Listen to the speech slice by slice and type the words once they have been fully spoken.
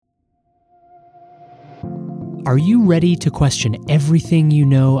Are you ready to question everything you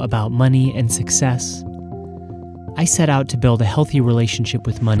know about money and success? I set out to build a healthy relationship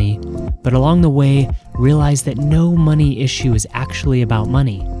with money, but along the way, realized that no money issue is actually about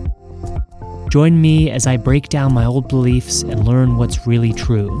money. Join me as I break down my old beliefs and learn what's really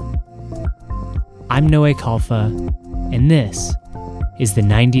true. I'm Noe Kalfa, and this is the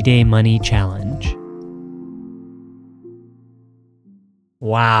 90-Day Money Challenge.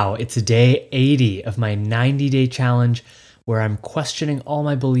 Wow, it's day 80 of my 90-day challenge where I'm questioning all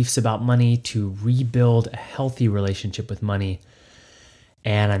my beliefs about money to rebuild a healthy relationship with money.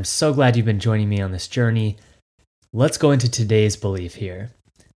 And I'm so glad you've been joining me on this journey. Let's go into today's belief here.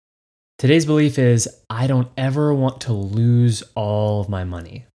 Today's belief is, I don't ever want to lose all of my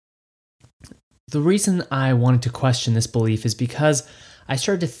money. The reason I wanted to question this belief is because I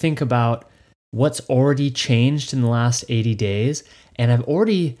started to think about what's already changed in the last 80 days, and I've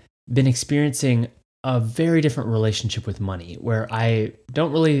already been experiencing a very different relationship with money where I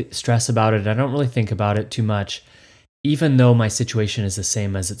don't really stress about it. I don't really think about it too much, even though my situation is the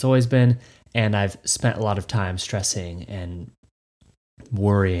same as it's always been, and I've spent a lot of time stressing and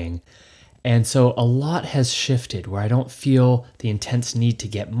worrying. And so a lot has shifted where I don't feel the intense need to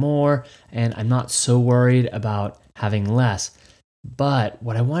get more, and I'm not so worried about having less. But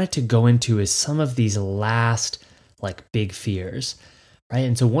what I wanted to go into is some of these last big fears, right?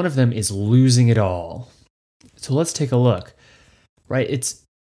 And so one of them is losing it all. So let's take a look, right? It's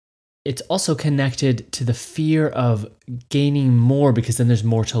also connected to the fear of gaining more because then there's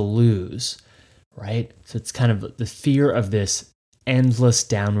more to lose, right? So it's kind of the fear of this endless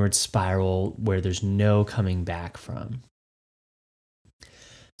downward spiral where there's no coming back from.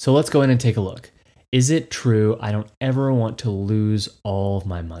 So let's go in and take a look. Is it true I don't ever want to lose all of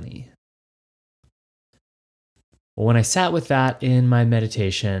my money? Well, when I sat with that in my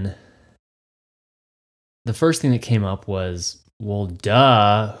meditation, the first thing that came up was, well,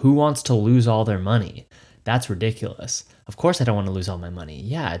 duh, who wants to lose all their money? That's ridiculous. Of course I don't want to lose all my money.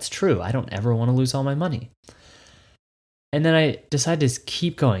 Yeah, it's true. I don't ever want to lose all my money. And then I decided to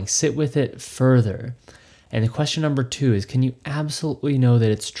keep going, sit with it further. And the question number 2 is, can you absolutely know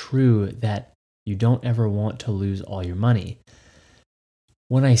that it's true that you don't ever want to lose all your money?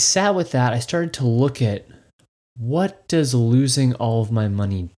 When I sat with that, I started to look at, what does losing all of my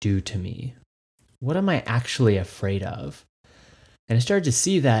money do to me? What am I actually afraid of? And I started to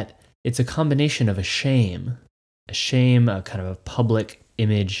see that it's a combination of a shame, a kind of a public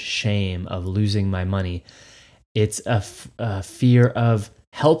image shame of losing my money. It's a fear of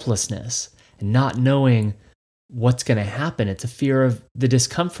helplessness and not knowing what's going to happen. It's a fear of the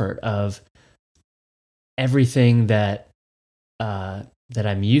discomfort of everything that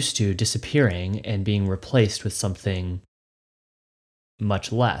I'm used to disappearing and being replaced with something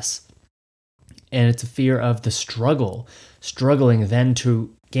much less. And it's a fear of the struggling then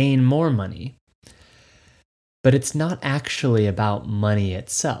to gain more money. But it's not actually about money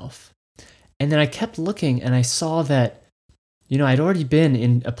itself. And then I kept looking and I saw that, I'd already been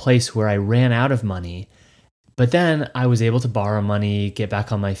in a place where I ran out of money, but then I was able to borrow money, get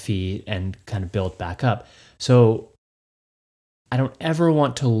back on my feet, and kind of build back up. So I don't ever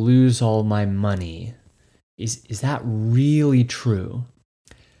want to lose all my money. Is that really true?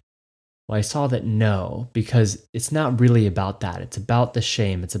 Well, I saw that no, because it's not really about that. It's about the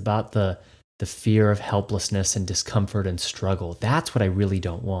shame. It's about the fear of helplessness and discomfort and struggle. That's what I really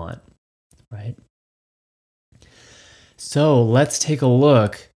don't want, right? So let's take a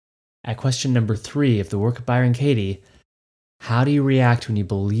look at question number 3 of the work of Byron Katie. How do you react when you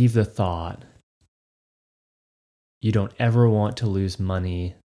believe the thought, you don't ever want to lose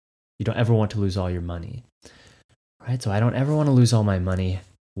money? You don't ever want to lose all your money, right? So I don't ever want to lose all my money.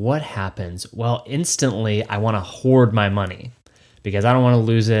 What happens? Well, instantly I want to hoard my money because I don't want to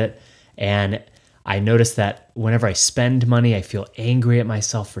lose it. And I notice that whenever I spend money, I feel angry at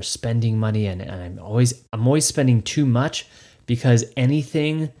myself for spending money, and I'm always spending too much because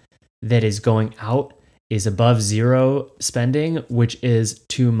anything that is going out is above zero spending, which is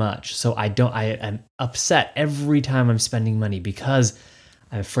too much. So I'm upset every time I'm spending money because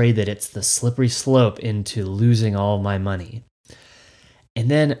I'm afraid that it's the slippery slope into losing all my money. And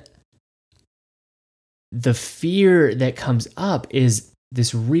then the fear that comes up is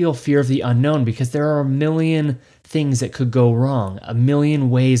this real fear of the unknown, because there are a million things that could go wrong, a million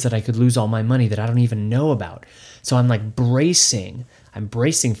ways that I could lose all my money that I don't even know about. So I'm bracing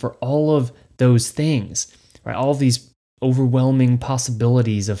for all of those things, right? All of these overwhelming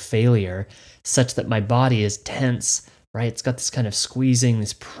possibilities of failure, such that my body is tense right? It's got this kind of squeezing,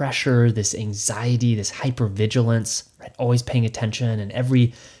 this pressure, this anxiety, this hypervigilance, right? Always paying attention. And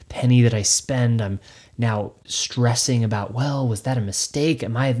every penny that I spend, I'm now stressing about, well, was that a mistake?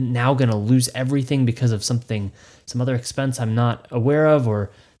 Am I now going to lose everything because of some other expense I'm not aware of,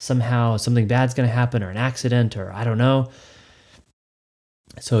 or somehow something bad's going to happen, or an accident, or I don't know.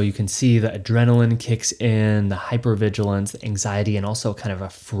 So you can see the adrenaline kicks in, the hypervigilance, the anxiety, and also kind of a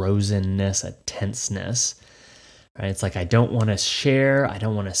frozenness, a tenseness. Right? It's like I don't want to share, I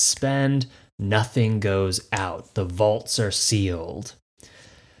don't want to spend, nothing goes out. The vaults are sealed.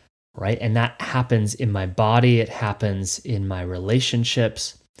 Right? And that happens in my body, it happens in my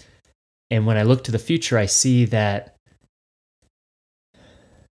relationships. And when I look to the future, I see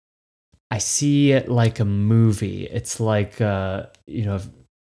it like a movie. It's like, it's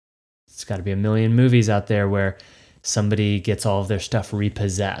got to be a million movies out there where somebody gets all of their stuff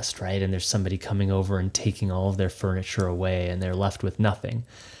repossessed, right? And there's somebody coming over and taking all of their furniture away and they're left with nothing,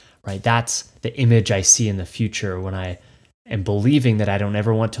 right? That's the image I see in the future when I am believing that I don't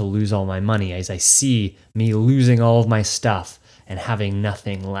ever want to lose all my money, as I see me losing all of my stuff and having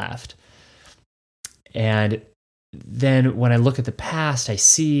nothing left. And then when I look at the past, I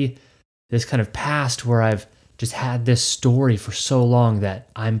see this kind of past where I've just had this story for so long that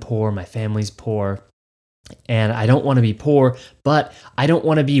I'm poor, my family's poor, and I don't want to be poor, but I don't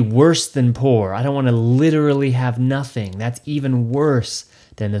want to be worse than poor. I don't want to literally have nothing. That's even worse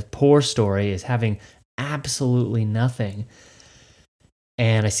than the poor story, is having absolutely nothing.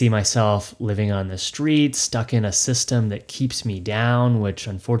 And I see myself living on the street, stuck in a system that keeps me down, which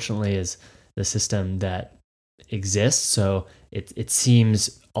unfortunately is the system that exists. So it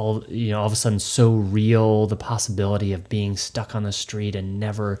seems all of a sudden so real, the possibility of being stuck on the street and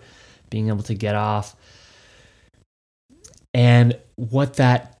never being able to get off. And what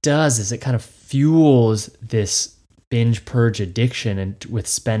that does is it kind of fuels this binge purge addiction and with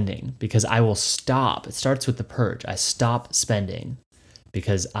spending, because I will stop. It starts with the purge. I stop spending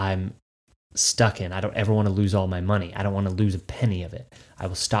because I'm stuck in, I don't ever want to lose all my money. I don't want to lose a penny of it. I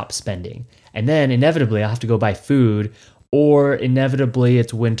will stop spending. And then inevitably I'll have to go buy food, or inevitably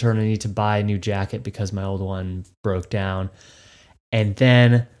it's winter and I need to buy a new jacket because my old one broke down. And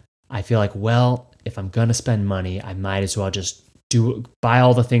then I feel like, well, if I'm going to spend money, I might as well just buy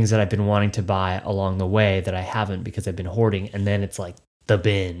all the things that I've been wanting to buy along the way that I haven't because I've been hoarding. And then it's like the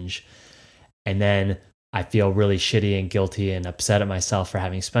binge. And then I feel really shitty and guilty and upset at myself for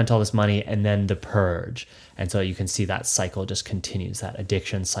having spent all this money, and then the purge. And so you can see that cycle just continues, that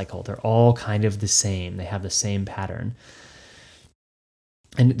addiction cycle. They're all kind of the same. They have the same pattern.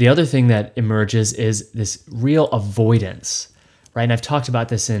 And the other thing that emerges is this real avoidance, right? And I've talked about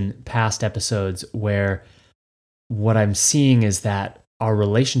this in past episodes, where what I'm seeing is that our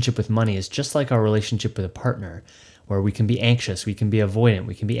relationship with money is just like our relationship with a partner, where we can be anxious, we can be avoidant,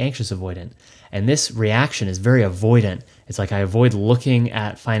 we can be anxious avoidant. And this reaction is very avoidant. It's like I avoid looking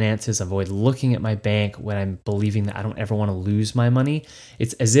at finances, avoid looking at my bank when I'm believing that I don't ever want to lose my money.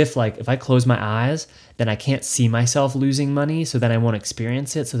 It's as if, like, if I close my eyes, then I can't see myself losing money, so then I won't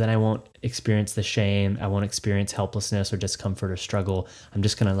experience it, so then I won't experience the shame, I won't experience helplessness or discomfort or struggle. I'm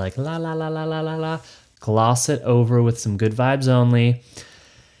just gonna like la la la la la la la, gloss it over with some good vibes only,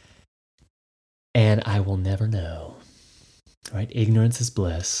 and I will never know. Right? Ignorance is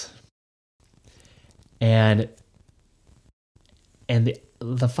bliss. And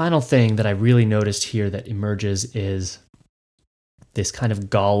the final thing that I really noticed here that emerges is this kind of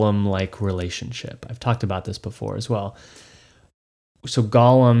Gollum-like relationship. I've talked about this before as well. So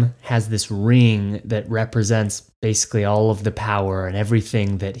Gollum has this ring that represents basically all of the power and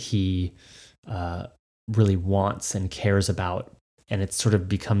everything that he really wants and cares about. And it's sort of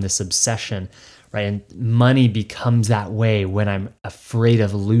become this obsession, right? And money becomes that way when I'm afraid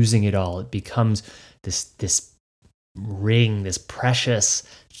of losing it all. It becomes this ring, this precious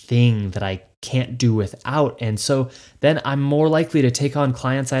thing that I can't do without. And so then I'm more likely to take on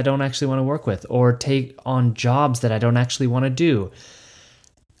clients I don't actually want to work with, or take on jobs that I don't actually want to do.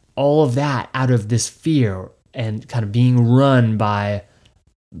 All of that out of this fear and kind of being run by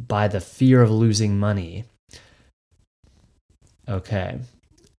the fear of losing money. Okay.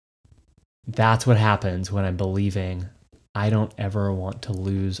 That's what happens when I'm believing I don't ever want to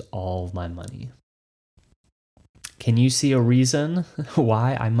lose all of my money. Can you see a reason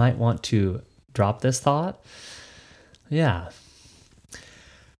why I might want to drop this thought? Yeah.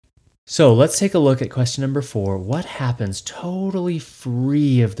 So let's take a look at question number 4. What happens totally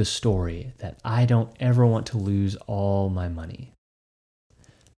free of the story that I don't ever want to lose all my money?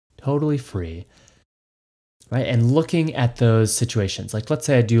 Totally free. Right? And looking at those situations, like let's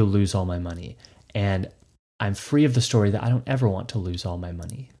say I do lose all my money and I'm free of the story that I don't ever want to lose all my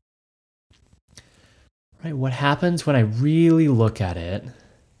money. Right? What happens when I really look at it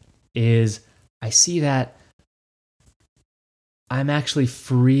is I see that I'm actually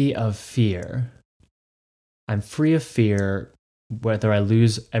free of fear. I'm free of fear whether I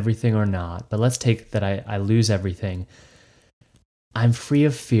lose everything or not. But let's take that I lose everything. I'm free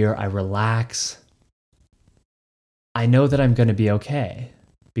of fear. I relax. I know that I'm going to be okay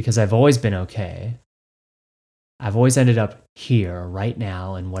because I've always been okay. I've always ended up here right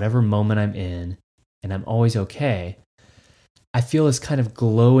now in whatever moment I'm in, and I'm always okay. I feel this kind of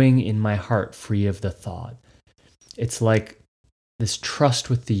glowing in my heart, free of the thought. It's like this trust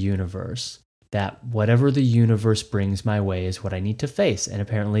with the universe that whatever the universe brings my way is what I need to face. And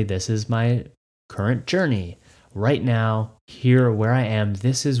apparently this is my current journey. Right now, here where I am,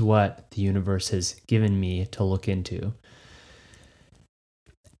 this is what the universe has given me to look into.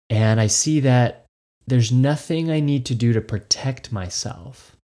 And I see that there's nothing I need to do to protect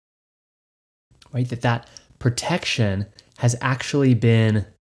myself. Right? That protection has actually been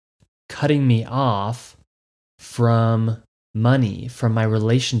cutting me off from money, from my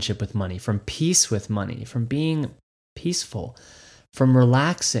relationship with money, from peace with money, from being peaceful, from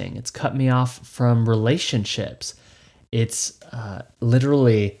relaxing. It's cut me off from relationships. It's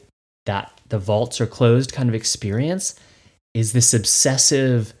literally that the vaults are closed kind of experience is this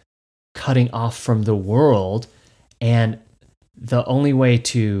obsessive cutting off from the world. And the only way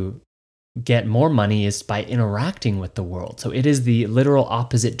to get more money is by interacting with the world. So it is the literal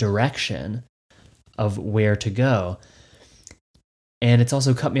opposite direction of where to go. And it's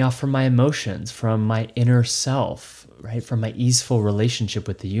also cut me off from my emotions, from my inner self, right? From my easeful relationship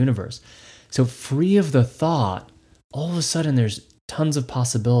with the universe. So free of the thought, all of a sudden there's tons of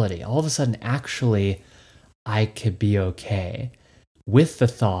possibility. All of a sudden, actually, I could be okay. With the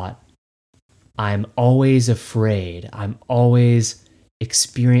thought, I'm always afraid. I'm always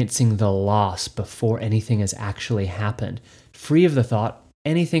experiencing the loss before anything has actually happened. Free of the thought,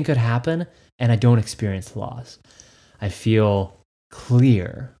 anything could happen, and I don't experience loss. I feel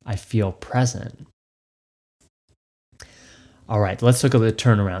clear. I feel present. All right, let's look at the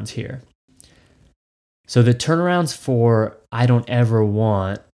turnarounds here. So the turnarounds for I don't ever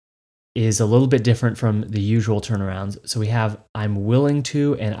want is a little bit different from the usual turnarounds. So we have I'm willing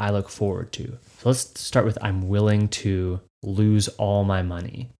to and I look forward to. So let's start with I'm willing to lose all my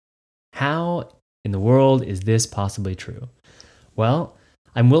money. How in the world is this possibly true? Well,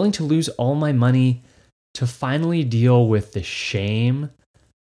 I'm willing to lose all my money to finally deal with the shame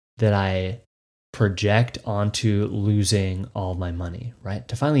that I project onto losing all my money, right?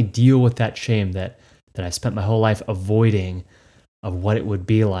 To finally deal with that shame that I spent my whole life avoiding of what it would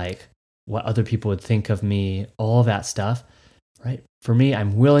be like, what other people would think of me, all of that stuff, right? For me,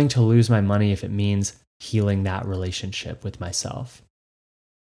 I'm willing to lose my money if it means healing that relationship with myself.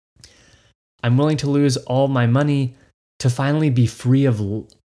 I'm willing to lose all my money to finally be free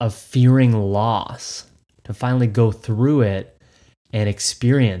of fearing loss, to finally go through it and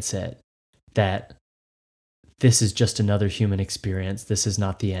experience it, that this is just another human experience. This is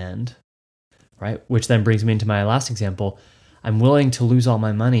not the end, right? Which then brings me into my last example. I'm willing to lose all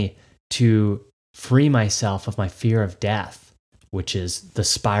my money to free myself of my fear of death, which is the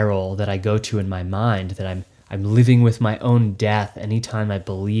spiral that I go to in my mind, that I'm living with my own death anytime I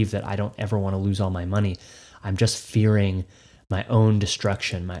believe that I don't ever want to lose all my money. I'm just fearing my own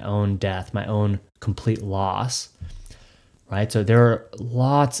destruction, my own death, my own complete loss, right? So there are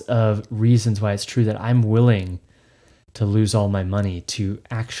lots of reasons why it's true that I'm willing to lose all my money to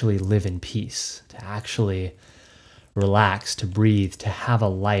actually live in peace, to actually relax, to breathe, to have a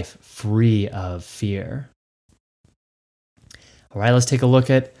life free of fear. All right, let's take a look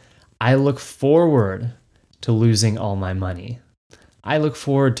at I look forward to losing all my money. I look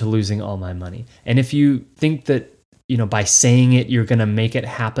forward to losing all my money. And if you think that, by saying it, you're going to make it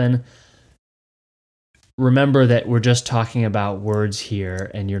happen, remember that we're just talking about words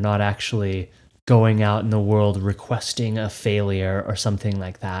here, and you're not actually going out in the world requesting a failure or something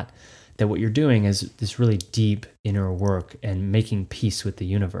like that. That what you're doing is this really deep inner work and making peace with the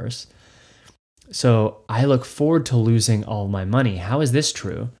universe. So I look forward to losing all my money. How is this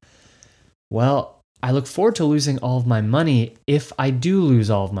true? Well, I look forward to losing all of my money if I do lose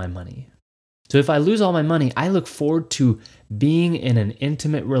all of my money. So if I lose all my money, I look forward to being in an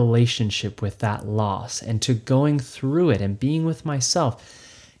intimate relationship with that loss and to going through it and being with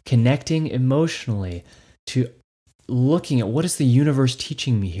myself, connecting emotionally, to looking at what is the universe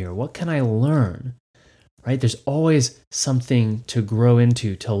teaching me here? What can I learn? Right? There's always something to grow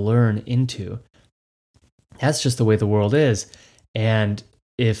into, to learn into. That's just the way the world is. And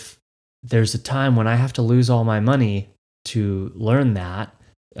if there's a time when I have to lose all my money to learn that,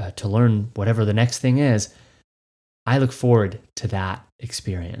 to learn whatever the next thing is, I look forward to that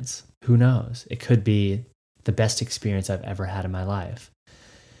experience. Who knows? It could be the best experience I've ever had in my life.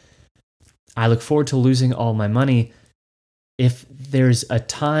 I look forward to losing all my money if there's a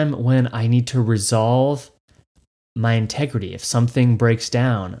time when I need to resolve my integrity. If something breaks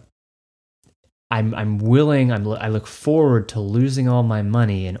down, I look forward to losing all my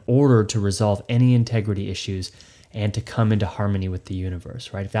money in order to resolve any integrity issues and to come into harmony with the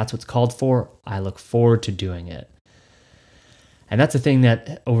universe, right? If that's what's called for, I look forward to doing it. And that's the thing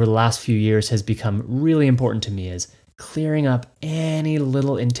that over the last few years has become really important to me, is clearing up any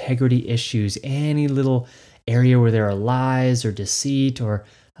little integrity issues, any little area where there are lies or deceit or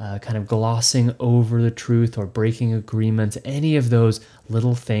kind of glossing over the truth or breaking agreements, any of those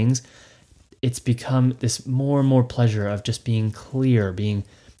little things. It's become this more and more pleasure of just being clear, being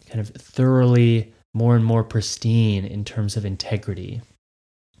kind of thoroughly more and more pristine in terms of integrity.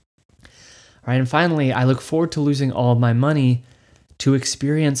 All right, and finally, I look forward to losing all of my money to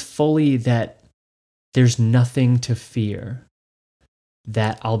experience fully that there's nothing to fear,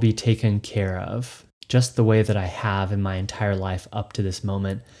 that I'll be taken care of, just the way that I have in my entire life up to this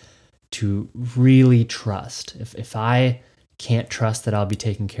moment, to really trust. If I can't trust that I'll be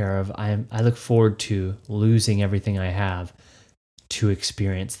taken care of, I look forward to losing everything I have to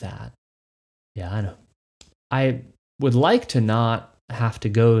experience that. Yeah, I know. I would like to not have to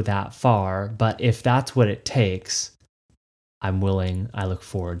go that far, but if that's what it takes, I'm willing. I look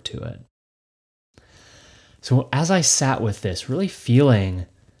forward to it. So as I sat with this, really feeling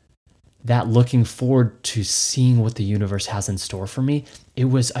that looking forward to seeing what the universe has in store for me,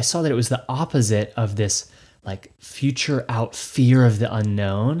 I saw that it was the opposite of this like future out fear of the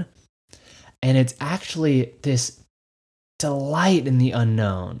unknown. And it's actually this delight in the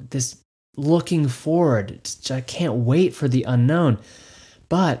unknown, this looking forward. I can't wait for the unknown.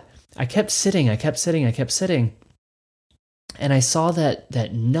 But I kept sitting. And I saw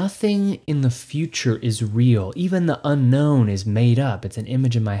that nothing in the future is real. Even the unknown is made up. It's an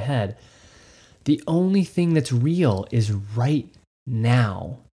image in my head. The only thing that's real is right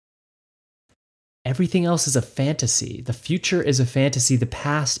now. Everything else is a fantasy. The future is a fantasy. The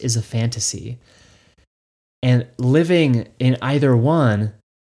past is a fantasy. And living in either one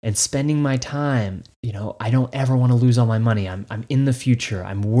and spending my time, I don't ever want to lose all my money. I'm in the future.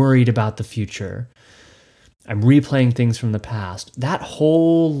 I'm worried about the future. I'm replaying things from the past. That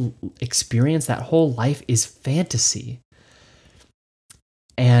whole experience, that whole life is fantasy.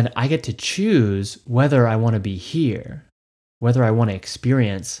 And I get to choose whether I want to be here, whether I want to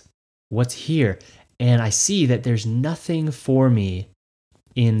experience what's here. And I see that there's nothing for me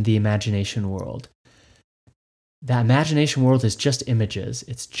in the imagination world. That imagination world is just images.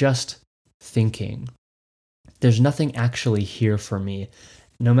 It's just thinking. There's nothing actually here for me.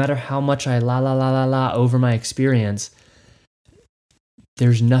 No matter how much I la over my experience,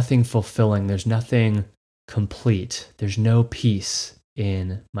 there's nothing fulfilling. There's nothing complete. There's no peace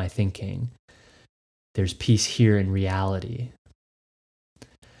in my thinking. There's peace here in reality.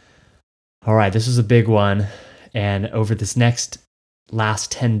 All right, this is a big one. And over this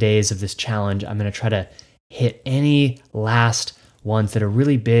last 10 days of this challenge, I'm going to try to hit any last ones that are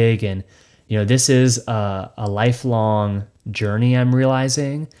really big. And, this is a lifelong journey, I'm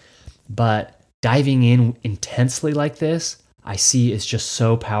realizing, but diving in intensely like this, I see is just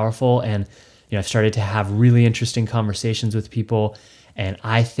so powerful. And, I've started to have really interesting conversations with people, and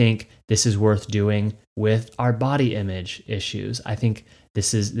I think this is worth doing with our body image issues. I think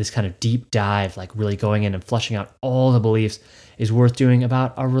this kind of deep dive, like really going in and fleshing out all the beliefs, is worth doing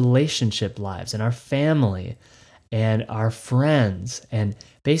about our relationship lives and our family and our friends, and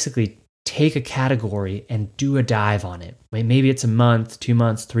basically take a category and do a dive on it. Maybe it's a month, 2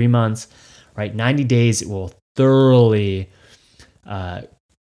 months, 3 months, right? 90 days, it will thoroughly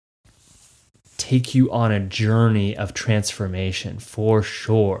take you on a journey of transformation for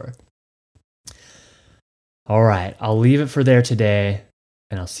sure. All right, I'll leave it for there today,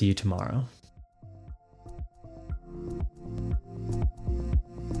 and I'll see you tomorrow.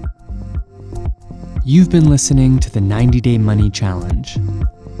 You've been listening to the 90-Day Money Challenge.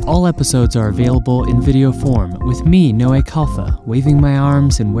 All episodes are available in video form with me, Noé Kalfa, waving my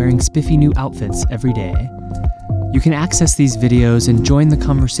arms and wearing spiffy new outfits every day. You can access these videos and join the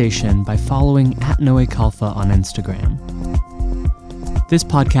conversation by following @Noé Kalfa on Instagram. This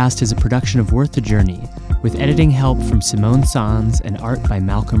podcast is a production of Worth the Journey, with editing help from Simone Sanz and art by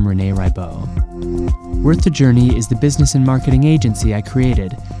Malcolm René Ribot. Worth the Journey is the business and marketing agency I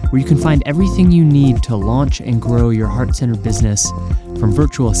created, where you can find everything you need to launch and grow your heart-centered business, from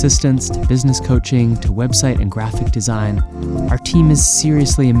virtual assistants to business coaching to website and graphic design. Our team is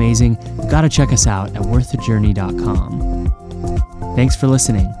seriously amazing. You've got to check us out at worththejourney.com. Thanks for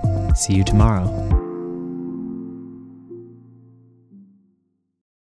listening. See you tomorrow.